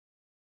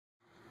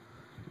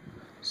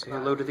Say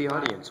hello to the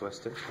audience,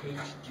 Weston.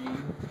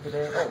 HG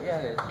today. Oh, yeah,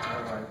 it is.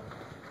 Never mind.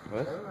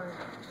 What? Never mind.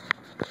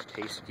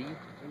 Tasty?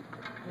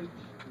 HG.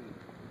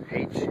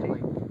 H?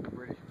 Like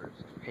British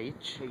person.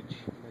 H? H.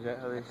 Is that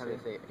how they That's how they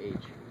say H.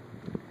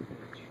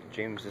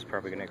 James is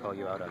probably going to call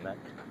you out on that.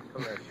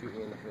 I'm gonna shoot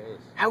you in the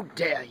face. How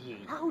dare ye?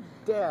 How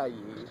dare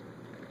you?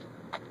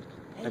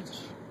 H.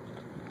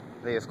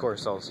 They, of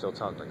course, all still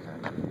talk like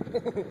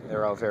that.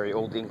 They're all very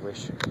old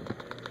English.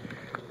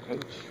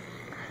 H.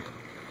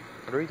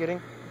 What are you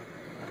getting?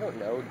 I don't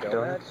know.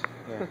 Donuts?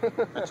 Yeah,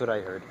 that's what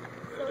I heard.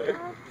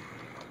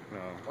 No.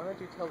 Why don't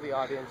you tell the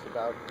audience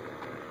about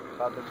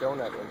the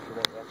donut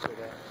incident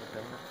yesterday?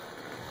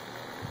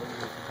 When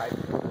you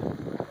typed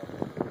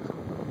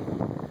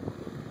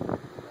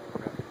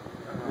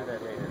I'll do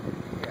that later.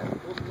 Yeah,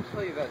 we'll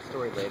tell you that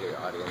story later,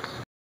 audience.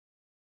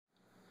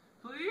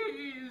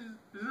 Please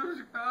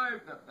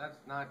subscribe. No, that's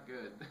not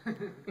good.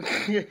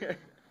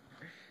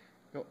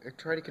 No,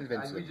 try to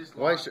convince We them. just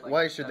Why lost, should like,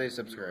 why should they 7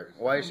 subscribe? viewers.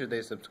 Why should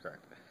they subscribe?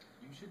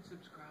 You should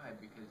subscribe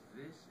because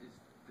this is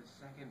the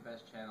second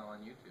best channel on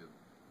YouTube.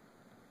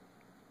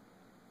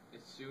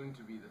 It's soon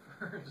to be the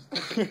first.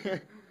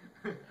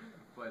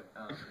 But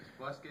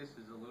Buscus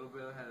is a little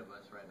bit ahead of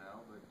us right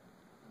now, but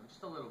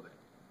just a little bit.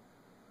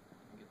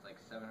 I think it's like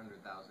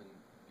 700,000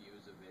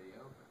 views of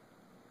video.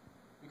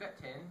 We got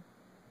 10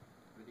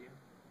 video,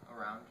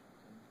 around 10.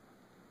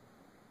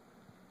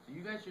 So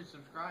you guys should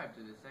subscribe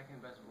to the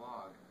second best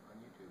vlog on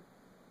YouTube.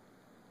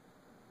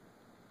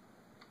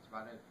 That's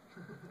about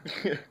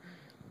it.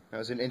 That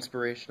was an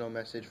inspirational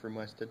message from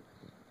Weston.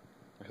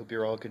 I hope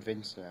you're all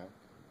convinced now.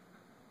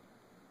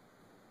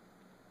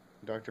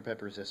 Dr.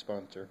 Pepper is a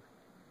sponsor.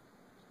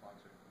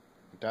 Sponsor.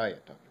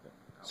 Diet Dr. Pepper.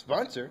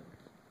 Sponsor?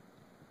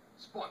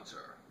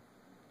 Sponsor.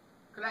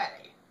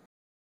 Clary.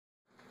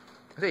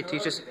 Hey,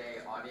 teach us.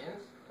 Today,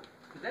 audience.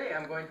 Today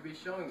I'm going to be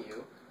showing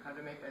you how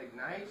to make a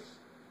nice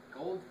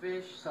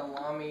goldfish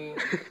salami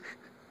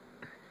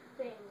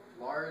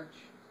large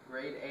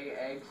grade A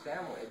egg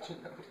sandwich.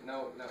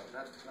 No,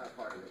 that's not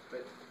part of it.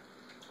 But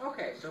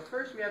okay, so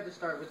first we have to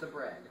start with the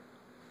bread.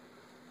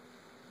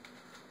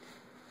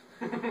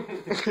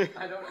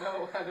 I don't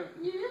know how to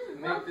You just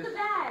make broke this. the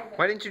bag.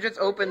 Why didn't you just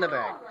open the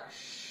bag?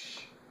 Shh.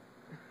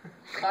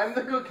 I'm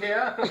the cook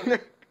here. You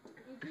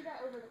do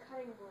that over the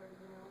cutting board,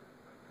 you know.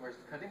 Where's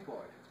the cutting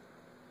board?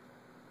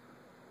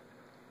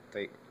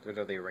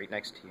 Are they right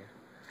next to you?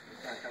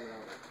 It's not coming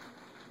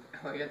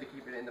over. Oh, you have to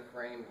keep it in the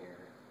frame here,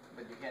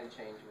 but you can't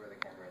change where the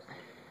camera is.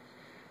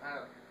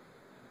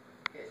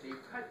 Okay, so you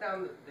cut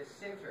down the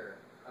center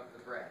of the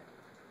bread.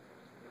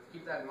 Let's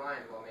keep that in mind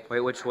while making. Wait,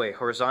 which way?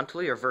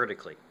 Horizontally or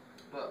vertically?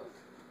 Both.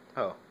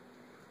 Oh.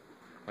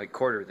 Like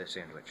quarter the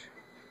sandwich.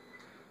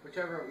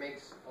 Whichever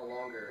makes a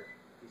longer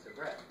piece of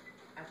bread.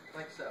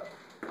 Like so.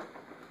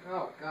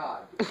 Oh,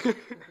 God.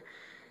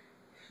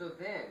 So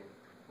then,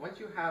 once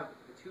you have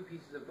the two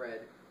pieces of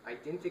bread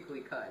identically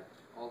cut,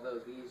 although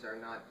these are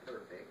not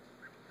perfect,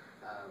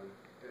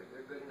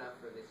 they're good enough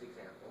for this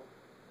example,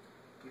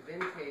 you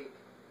then take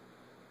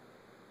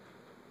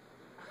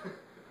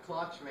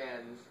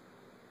Klotchman's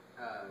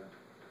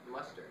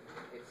mustard.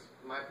 It's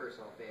my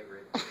personal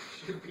favorite.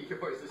 Should be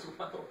yours as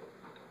well.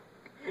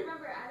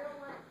 Remember, I don't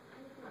want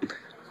anything.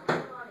 I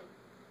just want it.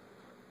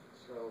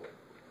 So,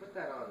 put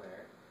that on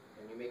there,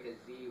 and you make a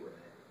Z with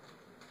it.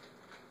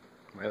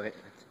 Wait.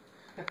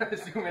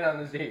 Zoom in on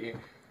the Z.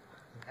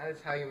 That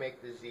is how you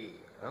make the Z.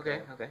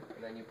 Okay. And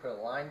then you put a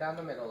line down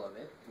the middle of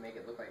it to make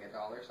it look like a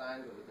dollar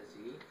sign, but with a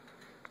Z.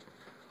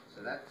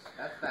 So that's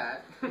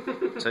that.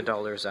 It's a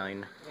dollar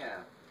sign.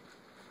 Yeah.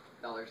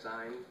 Dollar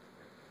sign.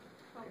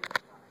 Oh,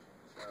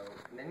 So,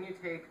 and then you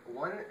take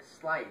one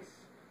slice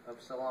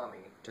of salami.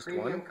 Just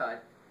premium one?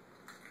 cut.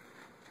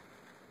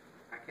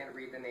 I can't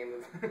read the name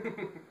of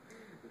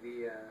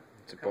the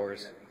It's a company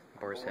boar's that makes-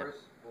 boar's head.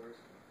 Boar's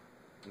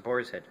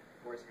Boar's head.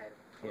 head.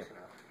 Close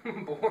Yeah.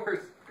 enough.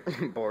 Boars.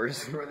 Boars.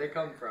 That's where they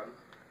come from.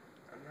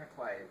 I'm not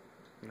quiet.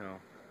 No.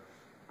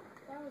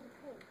 that was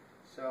a pig.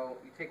 So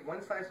you take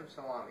one slice of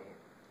salami,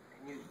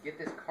 and you get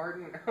this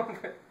carton of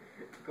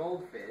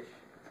goldfish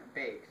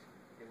baked.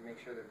 You make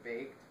sure they're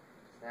baked.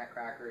 Snack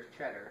crackers,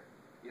 cheddar.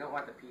 You don't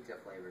want the pizza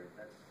flavor.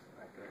 That's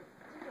not good.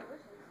 It's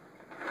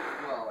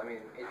delicious. Well, I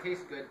mean, it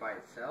tastes good by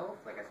itself,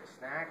 like as a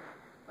snack,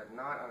 but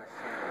not on a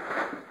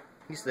sandwich.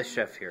 He's the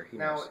chef here. He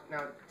Now,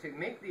 knows. to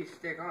make these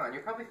stick on,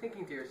 you're probably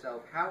thinking to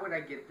yourself, how would I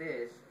get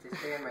this to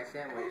stay in my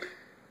sandwich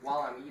while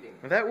I'm eating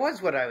it? That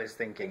was what I was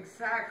thinking.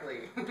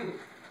 Exactly.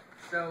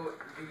 So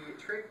the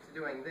trick to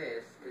doing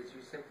this is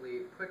you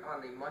simply put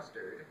on the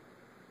mustard.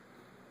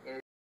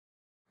 And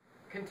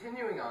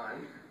continuing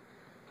on,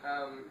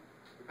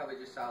 you probably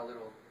just saw a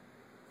little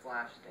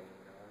flash thing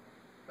going.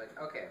 But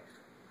okay.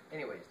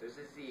 Anyways, there's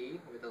a Z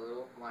with a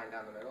little line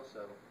down the middle,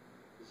 so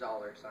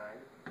Zoller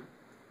sign.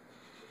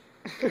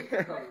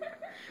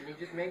 And you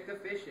just make the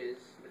fishies,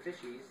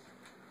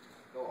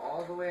 go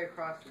all the way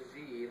across the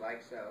Z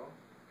like so,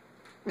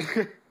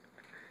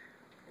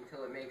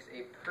 until it makes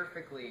a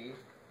perfectly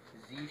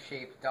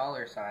Z-shaped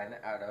dollar sign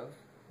out of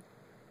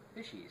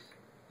fishies.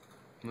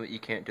 Well, you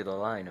can't do the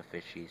line of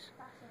fishies.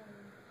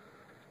 Fascinating.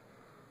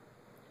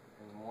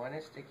 one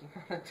is sticking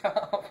on the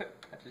top.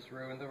 I just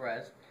ruined the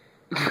rest.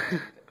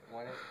 And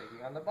one is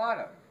sticking on the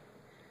bottom.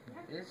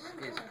 This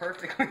is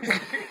perfectly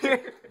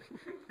sticky.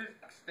 This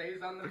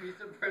stays on the piece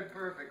of bread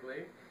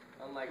perfectly,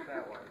 unlike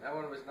that one. That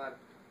one was not...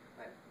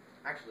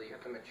 Actually, you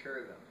have to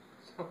mature them.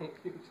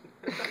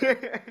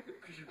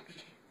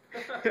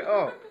 So...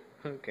 Oh,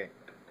 okay.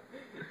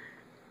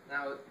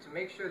 Now, to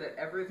make sure that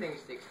everything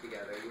sticks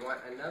together, you want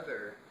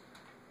another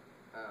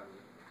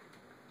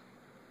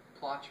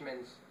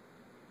Plotchman's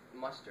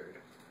mustard,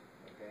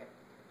 okay?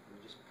 You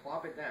just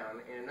plop it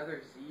down in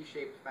another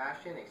Z-shaped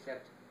fashion,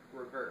 except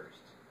reversed,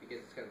 because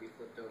it's going to be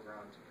flipped over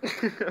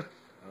onto.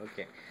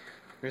 Okay.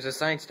 There's a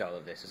science to all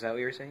of this. Is that what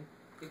you're saying?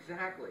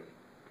 Exactly.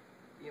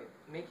 You know,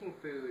 making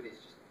food is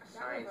just a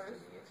science to me.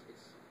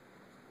 It's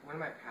one of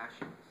my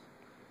passions.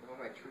 One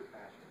of my true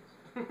passions.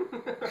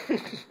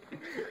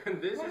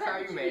 And this is how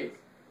you make.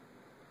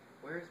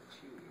 Where's the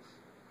cheese?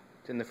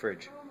 It's in the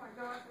fridge. Oh my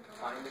gosh.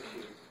 Find the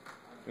cheese.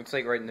 It's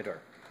like right in the door.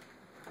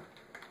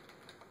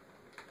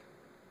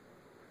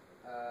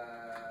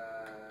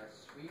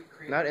 Sweet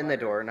cream. Not in the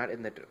butter. door, not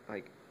in the door.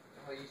 Like,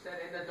 Oh, you said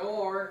in the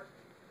door.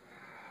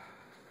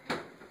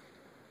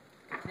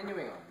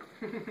 Continuing on.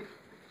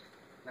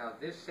 Now,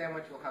 this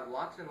sandwich will have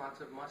lots and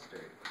lots of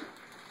mustard,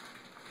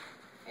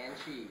 and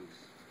cheese,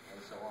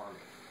 and salami.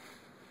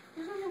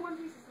 There's only one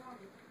piece of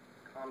salami.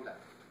 Calm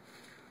down.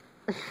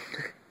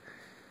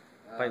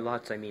 by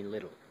lots I mean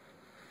little.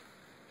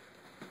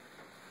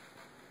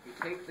 You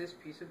take this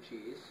piece of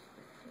cheese, It's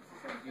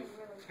the same you thing,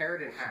 really. tear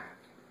it in half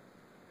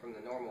from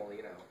the normal,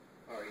 you know,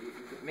 or you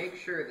make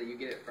sure that you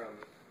get it from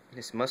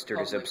This mustard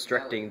is Publix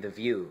obstructing deli. the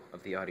view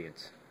of the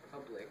audience.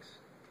 Publix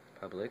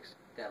Publix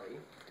deli.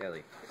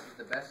 deli. This is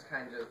the best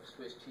kind of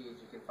Swiss cheese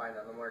you can find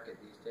on the market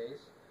these days.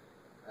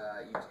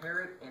 You tear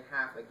it in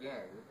half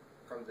again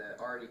from the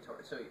already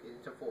so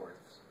into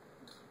fourths.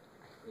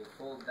 You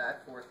fold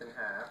that fourth in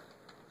half,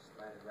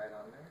 slide it right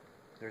on there.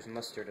 There's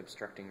mustard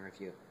obstructing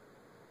review.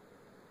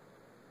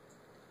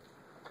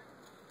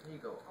 There you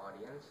go,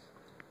 audience.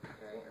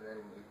 Okay, and then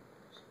you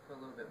just put a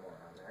little bit more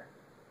on there.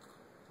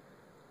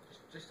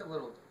 Just a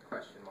little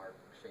question mark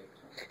shaped.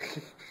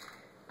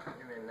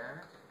 And in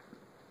that.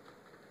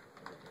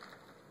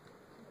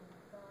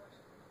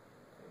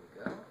 There you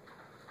go.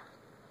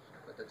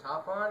 Put the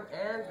top on,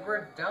 and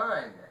we're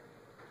done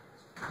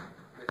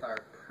with our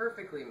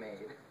perfectly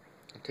made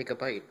Take a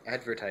bite.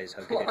 Advertise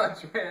how good it is.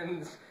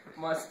 Plotchman's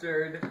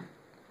mustard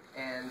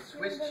and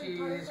Swiss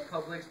cheese,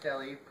 Publix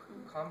deli.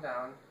 Calm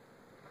down.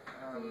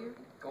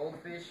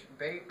 Goldfish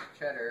baked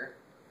cheddar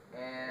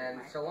and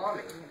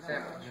salami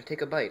sandwich. Now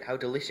take a bite. How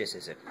delicious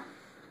is it?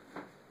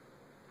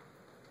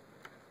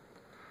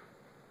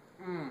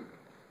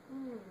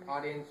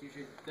 Audience, you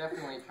should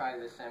definitely try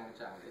this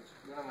sandwich out. It's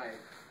one of my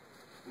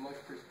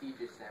most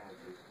prestigious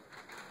sandwiches.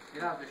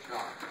 Get out the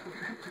shop.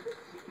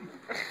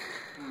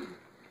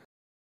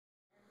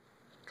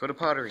 Go to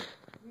pottery.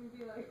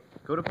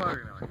 Go to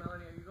pottery, Melanie.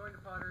 Melanie, are you going to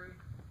pottery?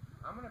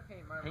 I'm gonna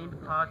paint my Paint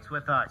logo. pots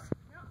with us.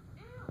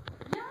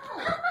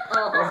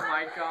 Oh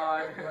my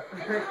god.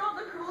 It's all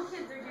the cool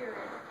kids are doing.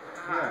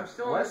 I'm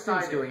still Weston's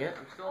undecided. doing it.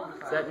 I'm still Is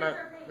undecided.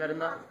 that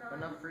not that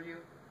enough for you?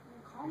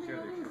 Call me a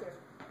loser.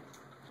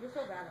 You're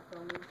so bad at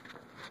filming.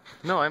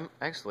 No, I'm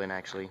excellent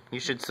actually. You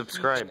should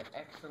subscribe.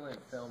 Excellent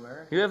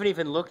filmer. You haven't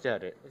even looked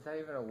at it. Is that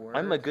even a word?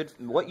 I'm a good.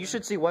 What you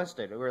should see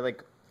Weston. We're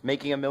like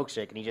making a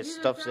milkshake and he just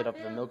stuffs it up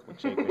the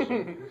milkshake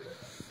machine.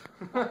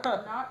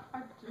 Not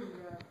a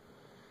ginger.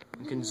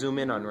 You can zoom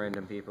in on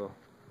random people.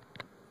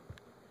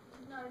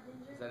 Not a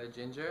ginger. Is that a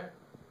ginger?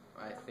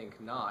 I think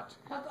not.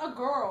 That's a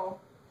girl.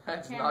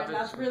 That's Cameron, not a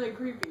that's really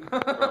creepy.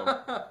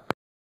 Oh.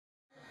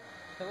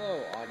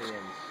 Hello,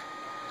 audience.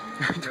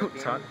 Don't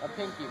Making talk. a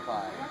pinkie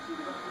pie.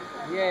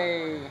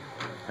 Yay!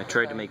 I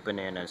tried to make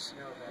bananas.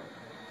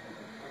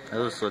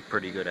 Those look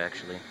pretty good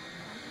actually.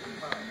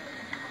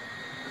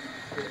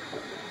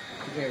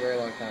 Took me a very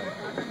long time.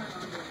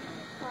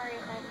 Sorry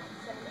if I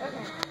said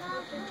okay.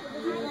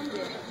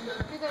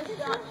 You guys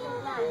got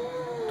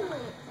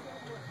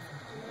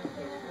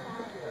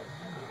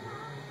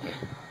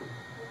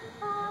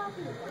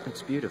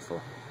It's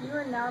beautiful. You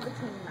are now the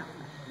king now.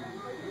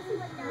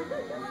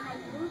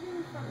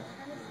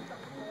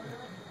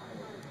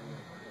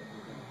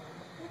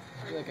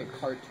 Like a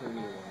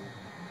cartoony one.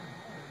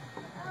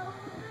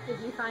 Did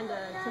you find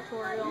a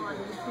tutorial on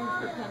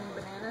YouTube for painting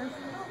bananas?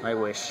 I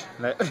wish.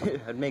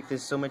 That'd make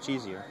this so much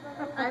easier.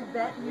 I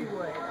bet you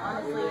would.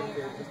 Honestly,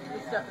 just the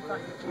stuff that's on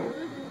YouTube.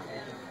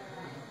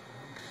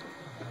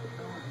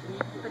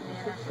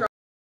 Banana.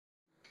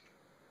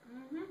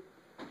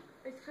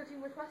 It's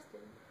cooking with Weston.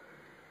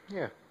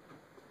 Yeah.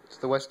 It's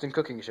the Weston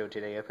Cooking Show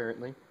today,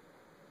 apparently.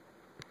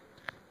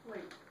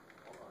 Wait.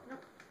 No,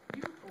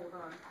 you hold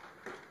on.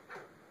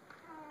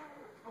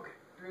 Okay,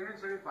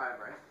 375,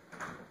 right?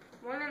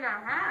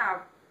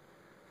 1.5.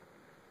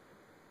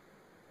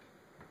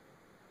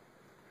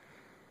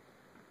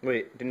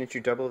 Wait, didn't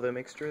you double the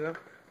mixture though?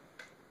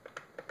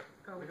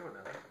 Oh. We don't know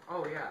that.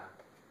 Oh, yeah.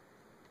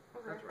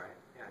 That's right.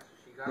 Yeah, so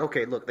she got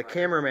Okay, look, the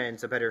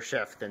cameraman's a better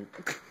chef than.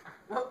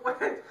 What? I'm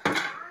gonna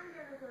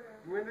go to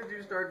When did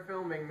you start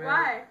filming, man?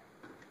 Why?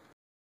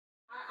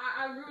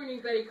 I'm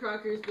ruining Betty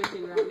Crocker's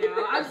fishing right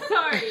now. I'm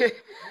sorry. You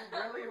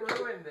really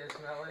ruined this,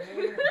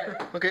 Melanie.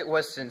 Look at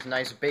Weston's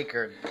nice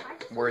baker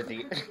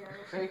worthy.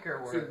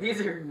 Baker See, word.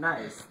 these are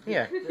nice.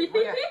 Yeah.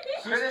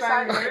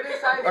 Criticize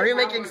Are you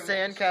how making we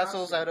sand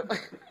castles out of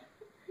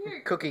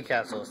cookie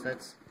castles?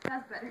 That's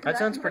better. That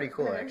sounds pretty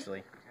cool,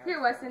 actually.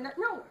 Here, Weston.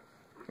 No.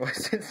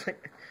 Weston's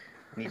like,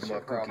 need What's more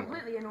your problem? cookie.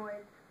 Completely annoyed.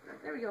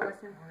 There we go,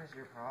 Weston. What is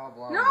your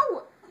problem?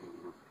 No!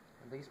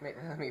 At least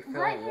let me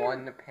fill Right here.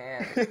 one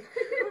pan.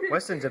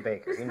 Weston's a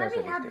baker. He Just knows let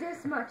me what have he's doing.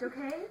 this much,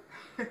 okay?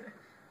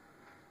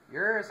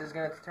 Yours is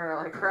gonna turn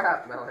out like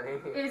crap, Melanie.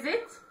 Is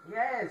it?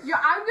 Yes. Yeah,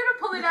 I'm gonna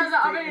pull it out of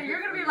the oven and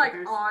you're gonna be like,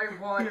 I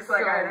want He's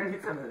like, I some.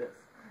 need some of this.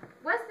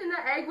 Weston, the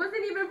egg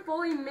wasn't even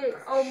fully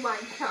mixed. Oh my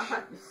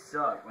god. You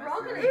suck, We're all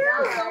Weston. gonna Ew,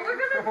 die.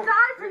 we're gonna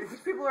die These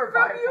people are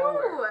from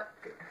bipolar. you.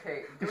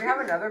 Okay, do we have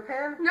another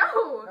pan?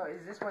 No. No,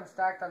 is this one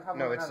stacked on top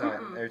No, of it's another?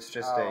 not. It's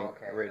just Oh, a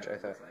okay. ridge, I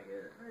thought. Looks like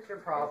it. What is your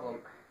problem?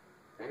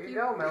 There you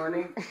go,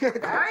 Melanie.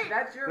 Right.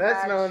 That's your That's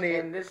batch, Melanie.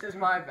 and this is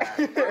my batch.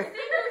 We'll see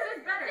whose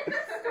is better.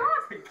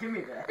 Stop. Give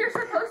me that. They're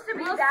supposed to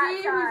be We'll that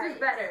see size. whose is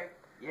better.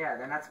 Yeah,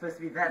 they're not supposed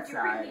to be that Did you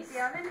size. preheat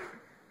the oven?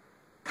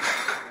 Oh my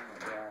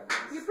god. this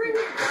You is-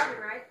 preheated the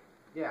oven, right?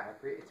 Yeah,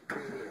 it's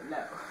preheated.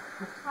 No.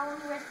 How long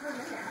do we have to put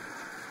them in there?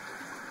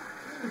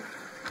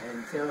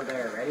 Until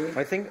they're ready.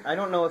 I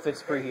don't know if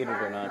it's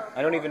preheated or not.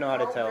 I don't even know how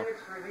to 12 tell.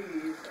 minutes for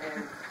these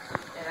and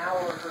an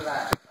hour for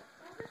that.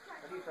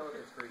 How do you tell if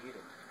it's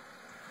preheated?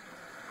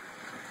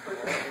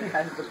 It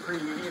has the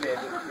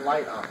preheated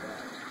light on it.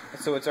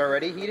 So it's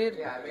already heated?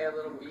 Yeah, I made a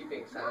little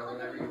beeping sound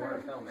whenever you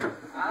weren't filming.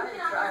 I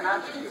try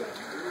not to.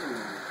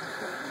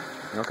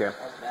 Okay.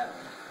 What's that one?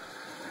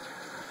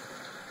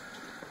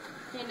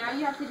 Okay, now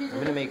you have to do this. I'm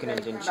gonna make an I'm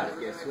indentation. about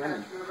to go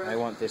swimming. I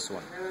want this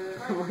one.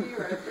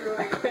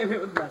 I claim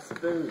it with my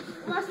spoon.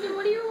 Weston,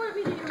 what do you want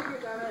me to do with your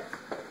donuts?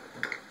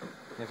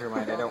 Never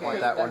mind, I don't want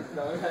that one.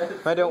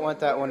 I don't want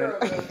that one.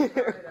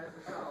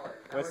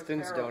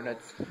 Weston's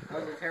donuts.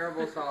 That was a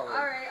terrible solid.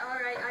 Alright,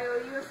 I owe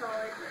you a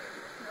solid.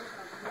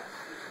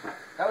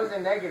 That was a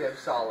negative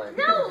solid.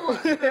 No! No!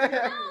 There's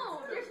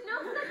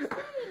no such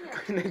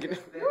thing!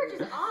 Negative. You're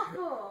just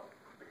awful!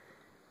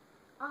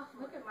 Oh,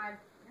 look at my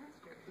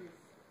masterpiece.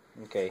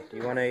 Okay, do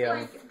you want a,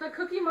 Like, the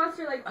Cookie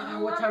Monster, like,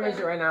 What time is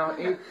it right now?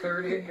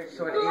 8:30.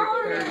 So at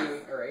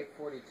 8:30 or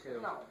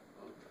 8:42. No.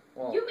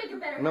 Well, You make it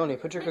better. Melanie,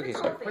 put your Make a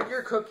cookies troll in. face. put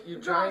your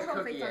giant Draw a troll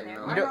cookie face on in. there.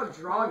 Melanie. I'm not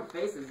drawing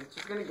faces. It's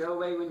just gonna go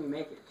away when you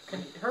make it.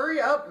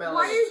 Hurry up, Melanie.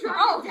 Why are you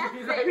drawing Death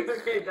He's death like,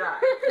 face? okay, die.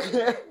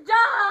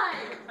 Die!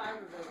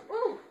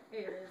 Ooh, it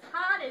is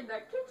hot in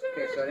the kitchen.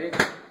 Okay, so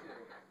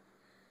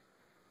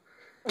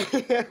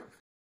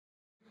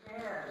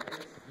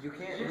you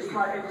can't.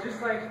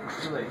 Just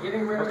like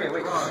Getting rid of Okay, the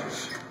wait.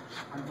 drugs.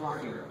 I'm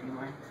blocking it. Do you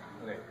mind?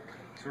 Okay,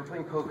 so we're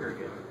playing poker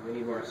again. We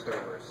need more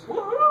starters.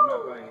 Woohoo! I'm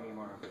not buying any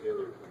more of the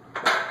other.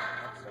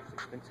 Stuff's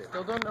expensive.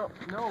 Still don't know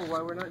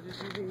why we're not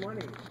just using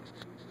money.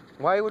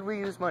 Why would we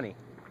use money?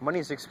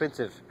 Money's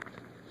expensive.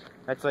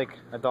 That's like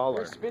We're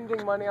 $1.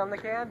 spending money on the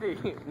candy.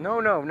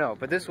 No.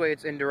 But this way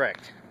it's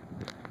indirect.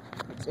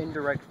 It's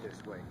indirect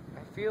this way.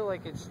 I feel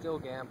like it's still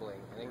gambling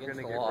and You're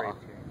against gonna the get law.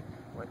 raped here.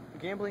 What?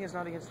 Gambling is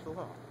not against the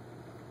law.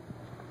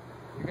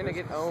 You're gonna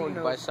get There's owned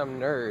by casinos. some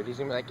nerd. He's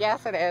gonna be like,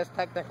 yes, it is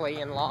technically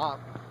in law.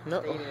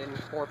 No. Stated in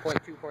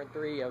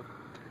 4.2.3 of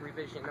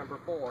revision number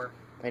 4.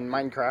 In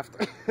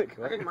Minecraft.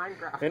 What? In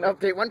Minecraft. In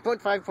update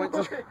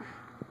 1.5.0.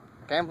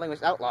 Gambling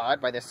was outlawed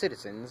by the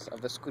citizens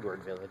of the Squidward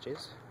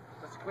villages.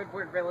 The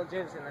Squidward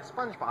villages and the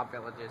SpongeBob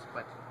villages,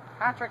 but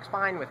Patrick's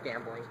fine with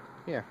gambling.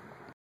 You're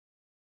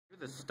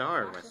the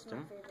star,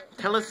 Weston.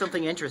 Tell us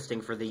something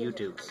interesting for the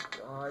YouTubes.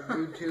 God,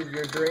 YouTube,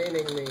 you're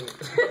draining me.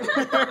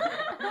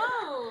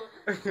 No!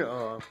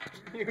 Oh.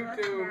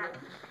 YouTube.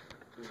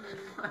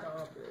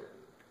 Stop it.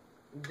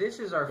 This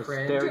is our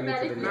friend. Stare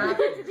Dramatic YouTube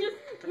music. video.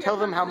 Tell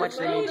them how much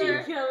they need to Laser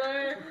use.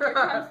 killer. Here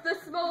comes the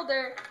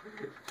smolder.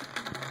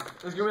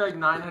 There's gonna be like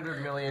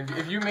 900 million.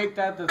 If you make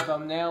that the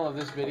thumbnail of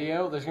this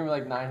video, there's gonna be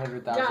like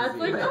 900,000 Yeah, it's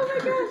like, views. oh my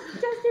gosh,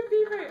 Justin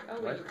Bieber.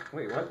 Oh, wait.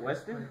 Wait, what?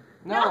 Weston?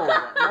 No.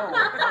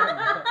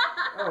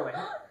 Oh, wait.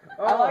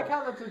 I like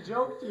how that's a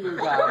joke to you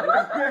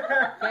guys.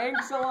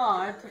 Thanks a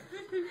lot.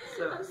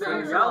 So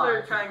Thanks y'all a are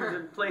lot. trying to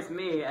place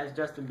me as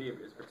Justin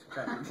Bieber. is what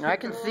you're trying to do. I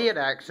can see it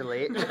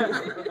actually. So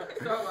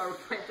are we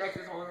playing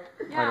Texas Hold'em?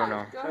 I don't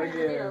know. Go ahead,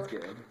 Okay, reveal. that's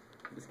good.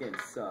 This game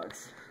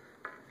sucks.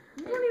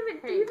 You don't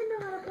even, do you even know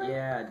how to play?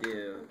 Yeah, I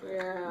do. But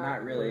Yeah.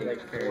 not really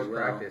very well.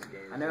 practice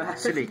games. I know how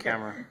Silly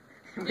camera.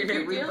 we Did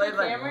you we deal played the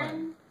like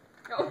Cameron?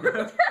 Oh.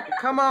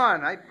 Come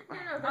on, I.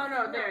 Oh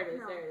no, there it is,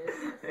 there it is.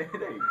 there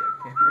you go.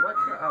 What's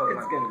your, oh,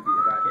 It's gonna be.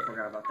 I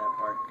forgot about that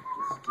part.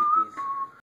 Just keep these.